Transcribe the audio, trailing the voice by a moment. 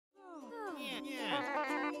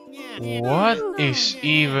What is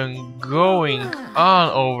even going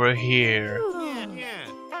on over here?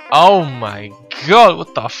 Oh my god,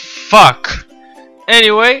 what the fuck?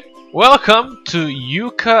 Anyway, welcome to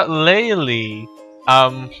Yooka-Laylee.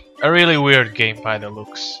 A really weird game by the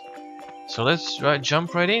looks. So let's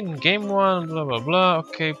jump right in. Game 1, blah blah blah.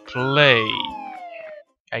 Okay, play.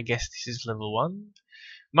 I guess this is level 1.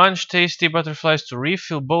 Munch tasty butterflies to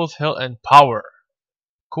refill both health and power.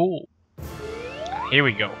 Cool. Here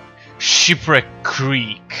we go. Shipwreck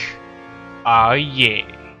Creek. Ah yeah.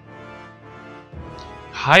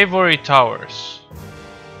 Ivory Towers.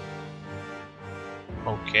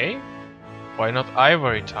 Okay. Why not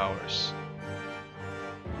Ivory Towers?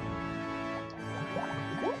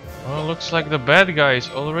 Well, looks like the bad guy is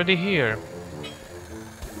already here.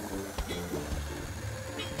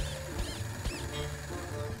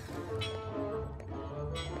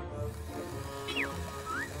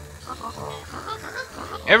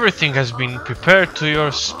 Everything has been prepared to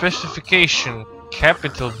your specification,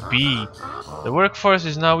 capital B. The workforce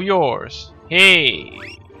is now yours.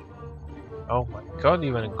 Hey! Oh my god,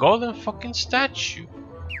 even a golden fucking statue.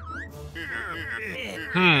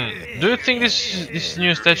 Do you think this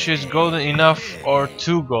new statue is golden enough or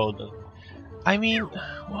too golden? I mean,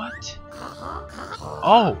 what?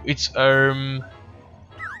 Oh, it's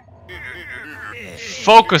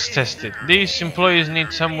focus tested. These employees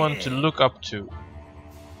need someone to look up to.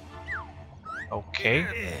 Okay.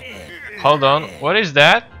 Hold on. What is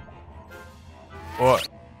that? What?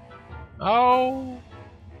 Oh.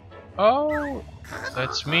 Oh.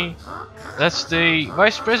 That's me. That's the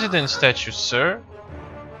Vice President statue, sir.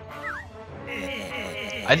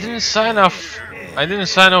 I didn't sign off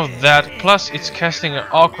that. Plus, it's casting an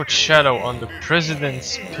awkward shadow on the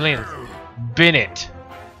President's plinth. Bin it.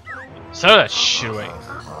 Throw that shit away.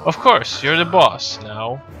 Of course, you're the boss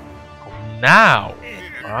now. Now.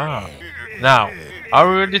 Ah. Now, are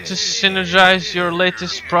we ready to synergize your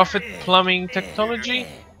latest profit plumbing technology,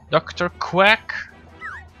 Dr. Quack?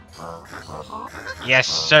 Yes,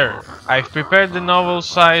 sir. I've prepared the Novel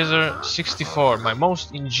Sizer 64, my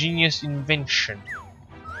most ingenious invention.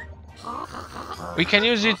 We can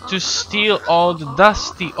use it to steal all the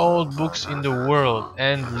dusty old books in the world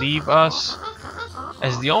and leave us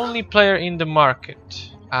as the only player in the market.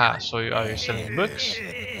 Ah, so are you selling books?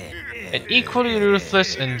 An equally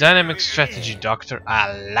ruthless and dynamic strategy, Doctor.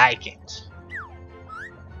 I like it.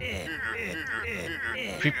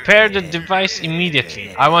 Prepare the device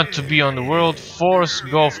immediately. I want to be on the World Force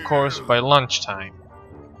Golf Course by lunchtime.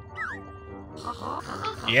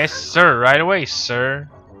 Yes, sir. Right away, sir.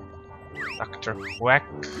 Dr. Quack.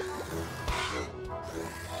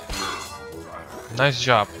 Nice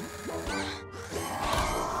job.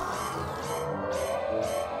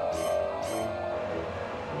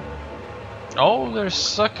 Oh, they're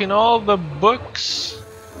sucking all the books.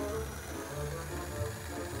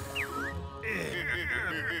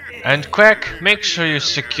 And Quack, make sure you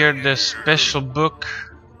secure the special book.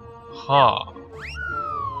 Huh.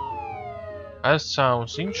 That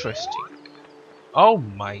sounds interesting. Oh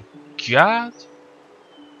my god.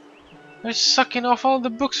 They're sucking off all the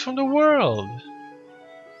books from the world.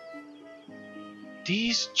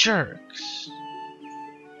 These jerks.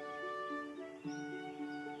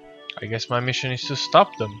 I guess my mission is to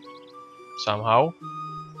stop them. Somehow.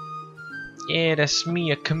 Yeah, that's me,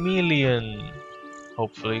 a chameleon.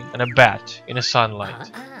 Hopefully. And a bat in the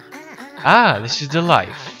sunlight. Ah, this is the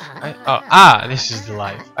life. This is the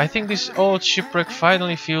life. I think this old shipwreck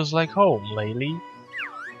finally feels like home, Laylee.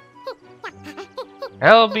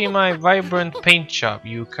 That'll be my vibrant paint job,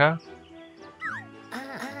 Yooka.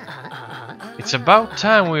 It's about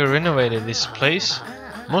time we renovated this place.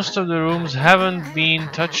 Most of the rooms haven't been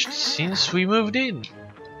touched since we moved in.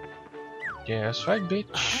 Yeah, that's right,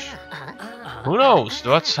 bitch. Who knows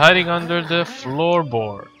what's hiding under the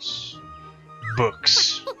floorboards?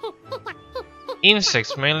 Books.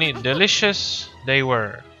 Insects, mainly. Delicious they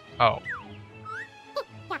were. Oh.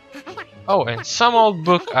 Oh, and some old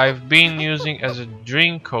book I've been using as a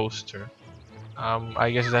drink coaster.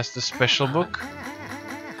 I guess that's the special book.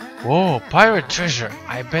 Whoa, pirate treasure.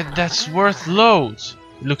 I bet that's worth loads.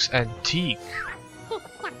 It looks antique.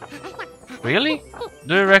 Really?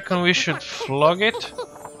 Do you reckon we should flog it?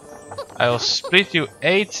 I'll split you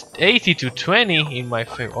 80 to 20 in my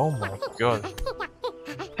favor. Oh my god.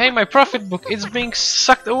 Hey, my profit book, it's being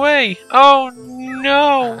sucked away. Oh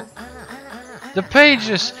no. The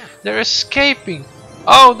pages, they're escaping.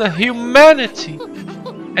 Oh, the humanity.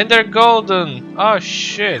 And they're golden. Oh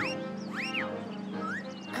shit.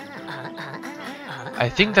 I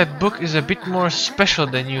think that book is a bit more special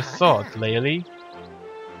than you thought, Laylee.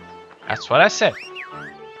 That's what I said.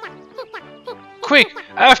 quick,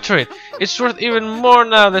 after it. It's worth even more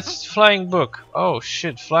now that it's flying book. Oh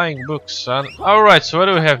shit, flying book, son. Alright, so what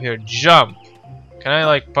do we have here? Jump. Can I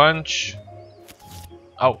like punch?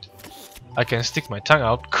 Oh, I can stick my tongue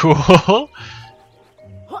out. Cool.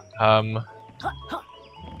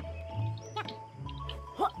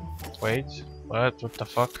 Wait, what? What the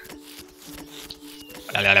fuck?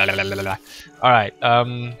 Alright,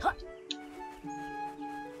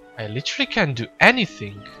 I literally can't do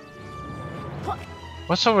anything.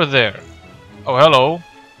 What's over there? Oh, hello.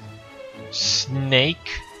 Snake.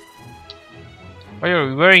 Why are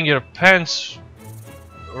you wearing your pants?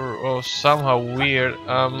 Or somehow weird.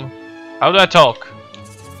 How do I talk?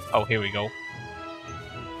 Oh, here we go.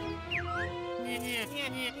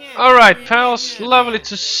 Alright, pals. Lovely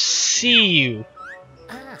to see you.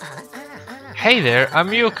 Hey there, I'm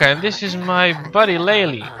Yooka and this is my buddy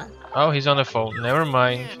Laylee. Oh, he's on the phone. Never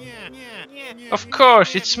mind. Of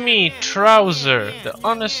course, it's me, Trouser, the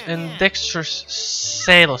honest and dexterous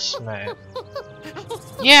salesman.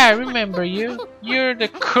 Yeah, I remember you. You're the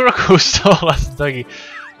crook who stole us, Dougie.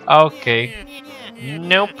 Okay.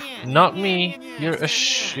 Nope, not me. You're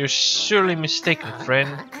surely mistaken, friend.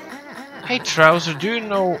 Hey, Trouser, do you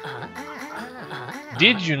know?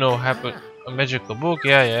 Did you know happen a magical book?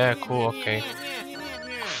 Yeah, cool, okay.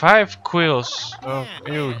 5 quills. Oh,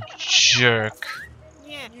 you jerk.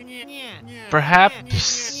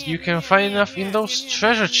 Perhaps you can find enough in those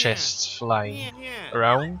treasure chests flying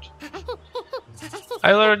around.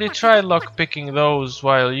 I already tried lockpicking those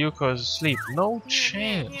while Yuka was asleep. No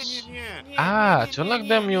chance. Ah, to unlock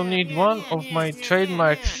them you'll need one of my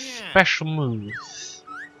trademark special moves.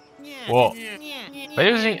 Whoa. By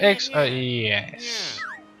using X, yes.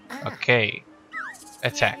 Okay.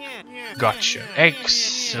 Attack. Gotcha.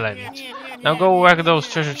 Excellent. Now go whack those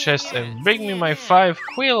treasure chests and bring me my 5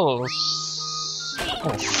 quills. Oh,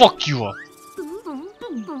 fuck you up.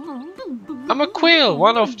 I'm a quill,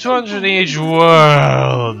 one of 200 in each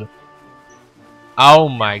world. Oh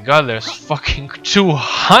my god, there's fucking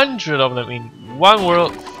 200 of them in one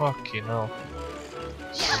world. Fuck you know.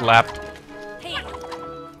 Slap.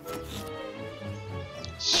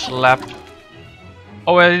 Slap.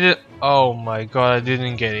 Oh, I did. Oh my god, I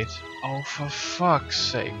didn't get it. Oh, for fuck's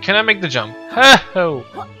sake. Can I make the jump? Oh,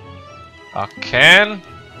 I can.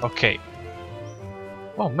 Okay.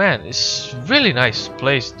 Oh man, it's really nice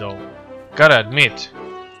place though. Gotta admit.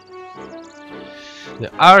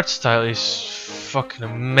 The art style is fucking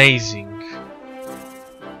amazing.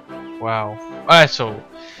 Wow. Alright, so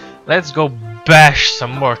let's go bash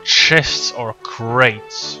some more chests or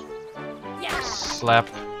crates. Slap.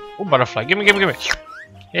 Oh, butterfly. Gimme.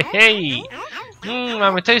 Hey, hey.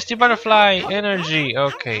 I'm a tasty butterfly. Energy.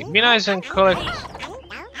 Okay. Be nice and collect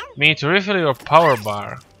me to refill your power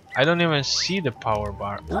bar. I don't even see the power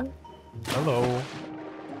bar. Ooh. Hello.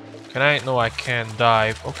 Can I? No, I can't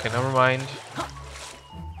dive. Okay, never mind.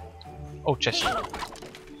 Oh, chest.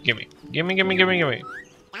 Gimme.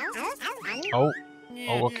 Oh.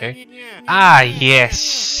 Oh, okay. Ah,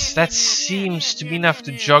 yes. That seems to be enough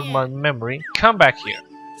to jog my memory. Come back here.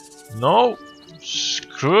 No.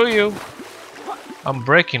 Screw you. I'm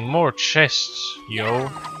breaking more chests, yo.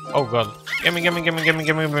 Oh god. Gimme.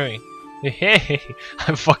 Hey,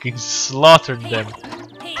 I fucking slaughtered them.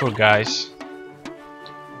 Poor guys.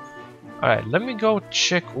 Alright, let me go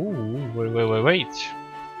check. Ooh, wait.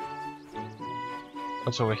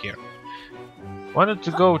 What's over here? Wanted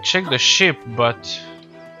to go check the ship, but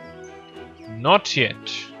not yet.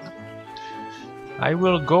 I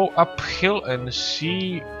will go uphill and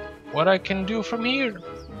see what I can do from here.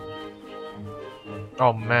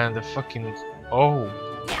 Oh man, the fucking... Oh.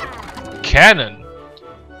 Cannon!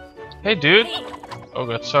 Hey dude! Oh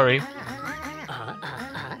god, sorry.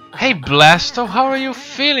 Hey Blasto, how are you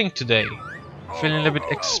feeling today? Feeling a bit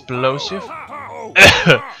explosive?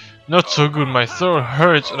 Not so good, my throat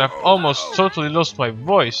hurts and I've almost totally lost my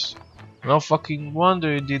voice. No fucking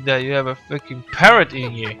wonder you did that, you have a fucking parrot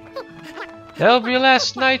in you. That'll be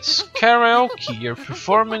last night's karaoke, your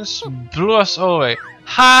performance blew us away.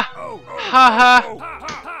 Ha!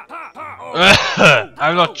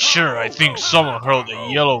 I'm not sure, I think someone hurled a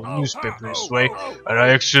yellow newspaper this way and I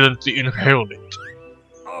accidentally inhaled it.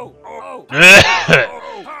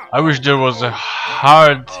 I wish there was a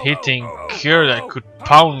hard-hitting cure that could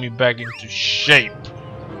pound me back into shape.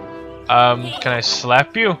 Can I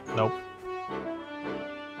slap you? Nope.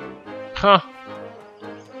 Huh.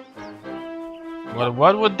 Well,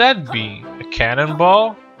 what would that be? A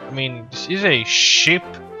cannonball? I mean, this is a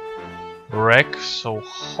shipwreck, so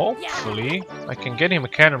hopefully I can get him a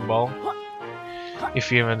cannonball.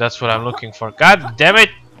 If even that's what I'm looking for. God damn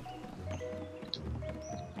it!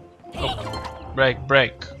 Oh. Break,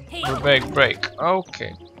 break. Break, break.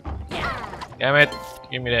 Okay. Damn it.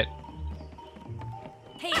 Give me that.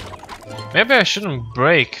 Maybe I shouldn't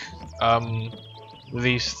break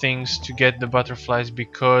these things to get the butterflies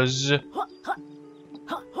because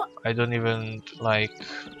I don't even like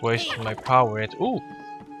waste my power yet. Ooh!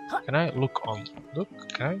 Can I look on? Look,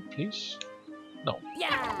 can I please? No.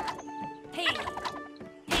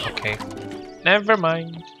 Okay. Never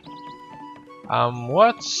mind.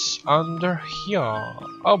 What's under here?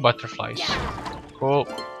 Oh, butterflies. Cool.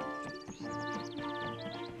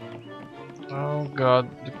 Oh god,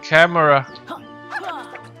 the camera.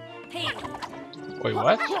 Wait,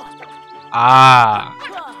 what? Ah,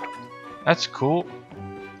 that's cool.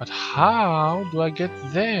 But how do I get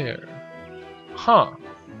there? Huh.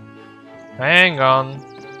 Hang on.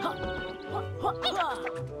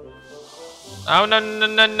 Oh, no, no,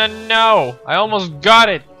 no, no, no. I almost got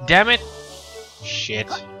it. Damn it. Shit.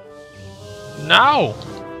 No.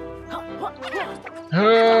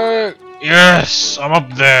 Yes, I'm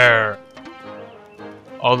up there.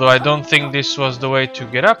 Although I don't think this was the way to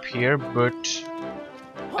get up here, but...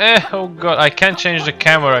 oh god, I can't change the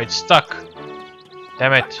camera, it's stuck.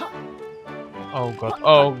 Damn it. Oh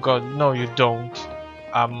god, no you don't.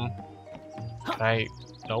 Can I...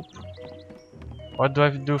 Nope. What do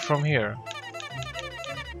I do from here?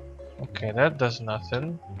 Okay, that does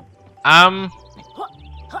nothing.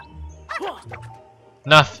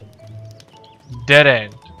 Nothing. Dead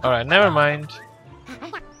end. Alright, never mind.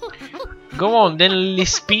 Go on then,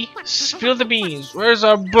 Lispy. Spill the beans. Where's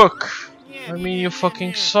our book? I mean, you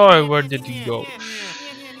fucking saw it. Where did it go?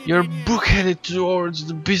 Your book headed towards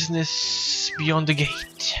the business beyond the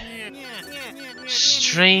gate.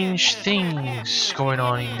 Strange things going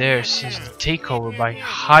on in there since the takeover by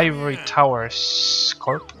Ivory Towers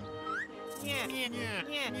Corp.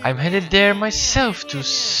 I'm headed there myself to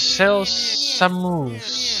sell some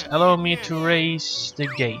moves. Allow me to raise the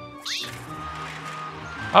gate.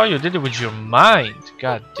 Oh, you did it with your mind.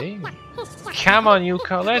 God damn. Come on,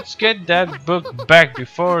 Yooka, let's get that book back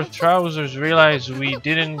before Trousers realize we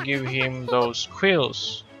didn't give him those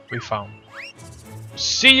quills we found.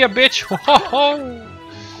 See ya, bitch!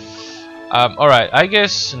 Alright, I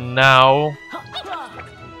guess now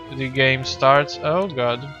the game starts. Oh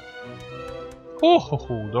god.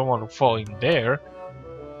 Don't want to fall in there.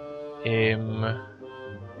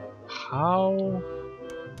 How?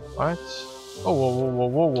 What? Oh, whoa,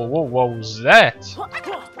 what was that?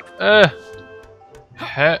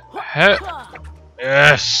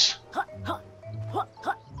 Yes.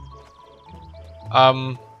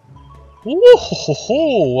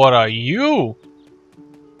 What are you?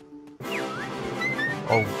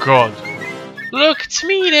 Oh god. Look, it's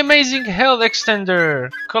me, the amazing health extender.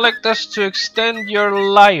 Collect us to extend your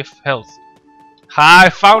life health. I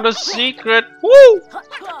found a secret. Woo!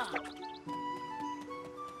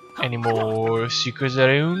 Any more secrets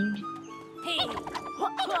around?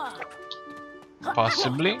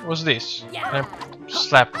 Possibly. What's this? Can I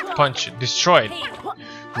slap, punch it, destroy it,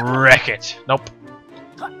 wreck it? Nope.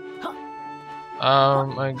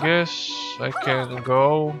 I guess I can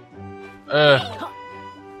go.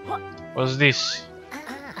 What's this?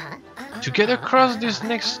 To get across this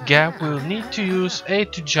next gap, we'll need to use A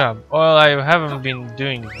to jump. Well, I haven't been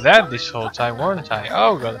doing that this whole time, weren't I?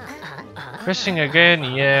 Oh god. Pressing again,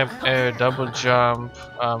 yeah, double jump,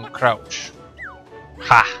 crouch.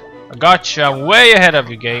 Ha! I gotcha, I'm way ahead of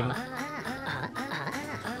you, game.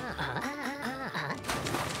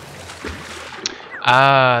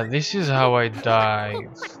 Ah, this is how I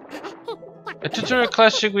dive. A tutorial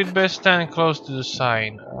classic with best stand close to the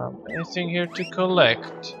sign. Anything here to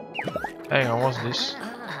collect? Hang on, what's this?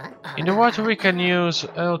 In the water we can use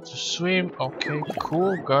L to swim. Okay,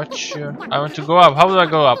 cool, gotcha. I want to go up. How do I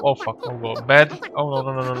go up? Oh fuck, I'll go bed. Oh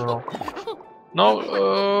no. No,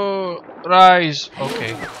 rise.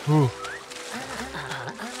 Okay. Whew.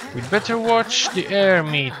 We'd better watch the air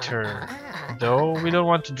meter. Though we don't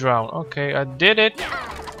want to drown. Okay, I did it.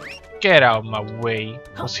 Get out of my way.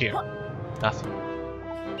 What's here? Nothing.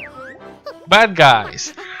 Bad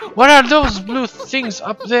guys. What are those blue things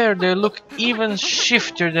up there? They look even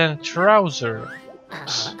shiftier than trousers.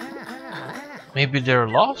 Maybe they're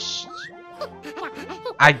lost?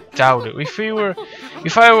 I doubt it. If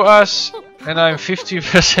I were us and I'm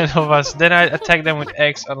 50% of us, then I'd attack them with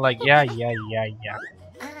X and like yeah.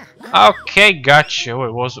 Okay, gotcha.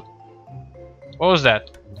 Wait, what was that?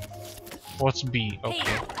 What's B?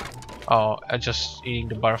 Okay. Oh, I just eating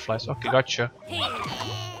the butterflies. Okay, gotcha.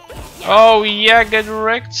 Oh yeah, get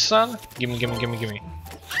wrecked, son. Gimme.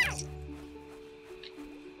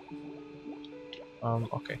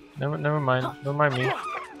 Okay. Never mind. Don't mind me.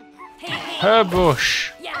 Herbush.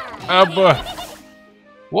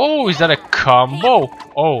 Whoa, is that a combo?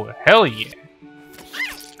 Oh, hell yeah.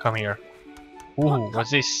 Come here. Ooh, what's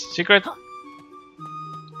this? Secret?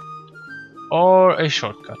 Or a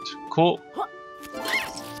shortcut. Cool.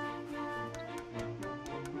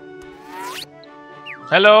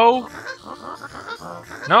 Hello?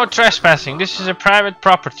 No trespassing, this is a private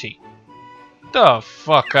property. The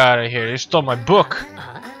fuck out of here, you stole my book.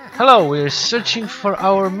 Hello, we're searching for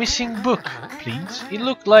our missing book, please. It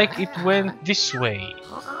looked like it went this way.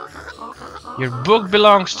 Your book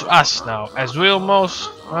belongs to us now, as we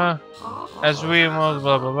almost blah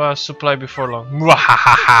blah blah supply before long.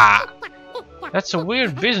 Mwahaha. That's a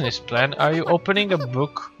weird business plan. Are you opening a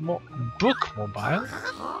book mobile?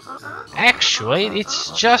 Actually,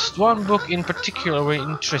 it's just one book in particular we're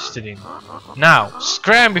interested in. Now,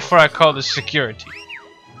 scram before I call the security.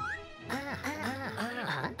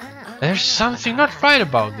 There's something not right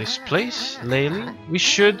about this place, Laylee. We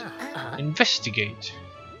should investigate.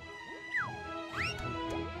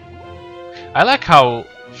 I like how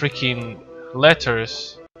freaking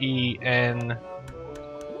letters E, N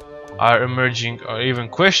are emerging, or even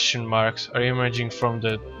question marks are emerging from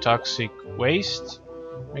the toxic waste.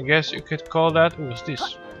 I guess you could call that. What's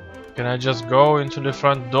this? Can I just go into the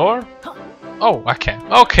front door? Oh, I can.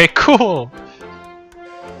 Okay, cool.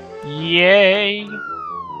 Yay.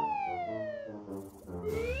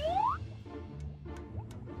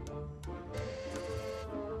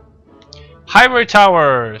 Highway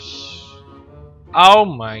towers. Oh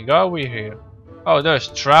my god, we're here. Oh, there's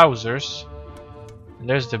trousers. And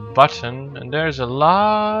there's the button, and there's a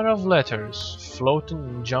lot of letters floating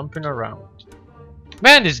and jumping around.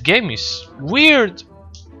 Man, this game is weird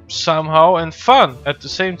somehow and fun at the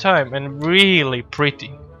same time, and really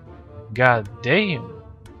pretty. God damn.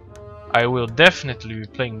 I will definitely be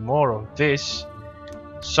playing more of this.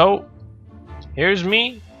 So, here's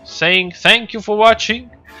me saying thank you for watching.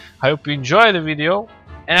 I hope you enjoyed the video,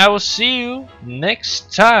 and I will see you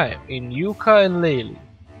next time in Yooka-Laylee.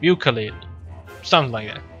 Yooka-Laylee. Something like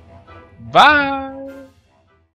that. Bye!